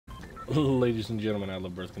Ladies and gentlemen, I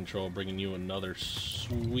love birth control, bringing you another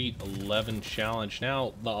sweet 11 challenge.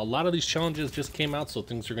 Now, a lot of these challenges just came out, so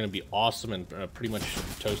things are going to be awesome and pretty much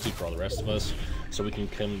toasty for all the rest of us, so we can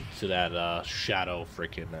come to that shadow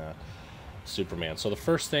freaking Superman. So the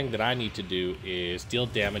first thing that I need to do is deal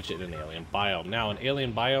damage in an alien biome. Now, in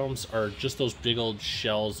alien biomes are just those big old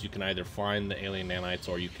shells. You can either find the alien nanites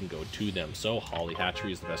or you can go to them. So Holly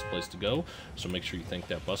Hatchery is the best place to go. So make sure you thank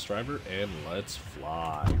that bus driver, and let's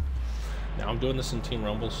fly. Now I'm doing this in Team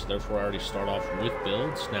Rumble, so therefore I already start off with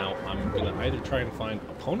builds. Now I'm going to either try and find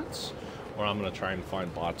opponents, or I'm going to try and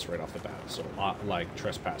find bots right off the bat. So like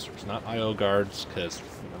trespassers, not IO guards, because,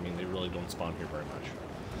 I mean, they really don't spawn here very much.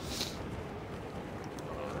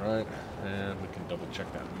 Alright, and we can double check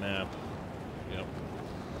that map. Yep.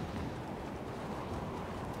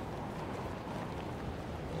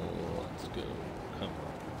 Let's go. Come on,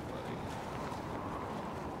 buddy.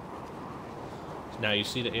 Now you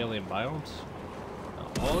see the alien biomes? Now,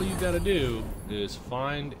 all you gotta do is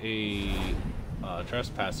find a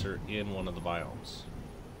trespasser in one of the biomes.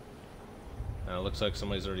 Now it looks like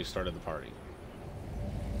somebody's already started the party.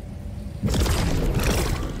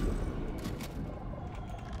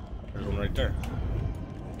 There's one right there.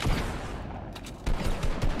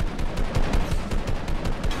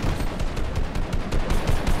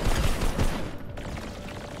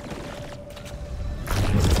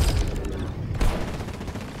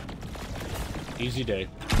 Easy day.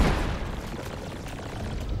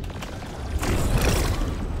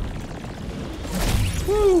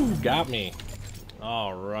 Woo! Got me.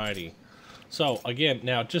 Alrighty. So again,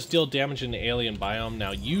 now just deal damage in the alien biome.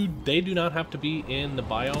 Now they do not have to be in the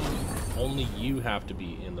biome. Only you have to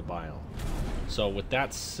be in the biome. So with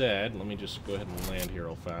that said, let me just go ahead and land here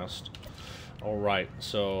real fast. Alright,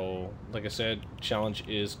 so like I said, challenge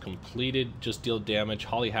is completed. Just deal damage.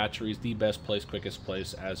 Holly Hatchery is the best place, quickest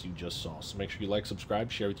place, as you just saw. So make sure you like,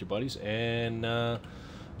 subscribe, share with your buddies, and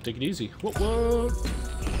take it easy. Whoop, whoop.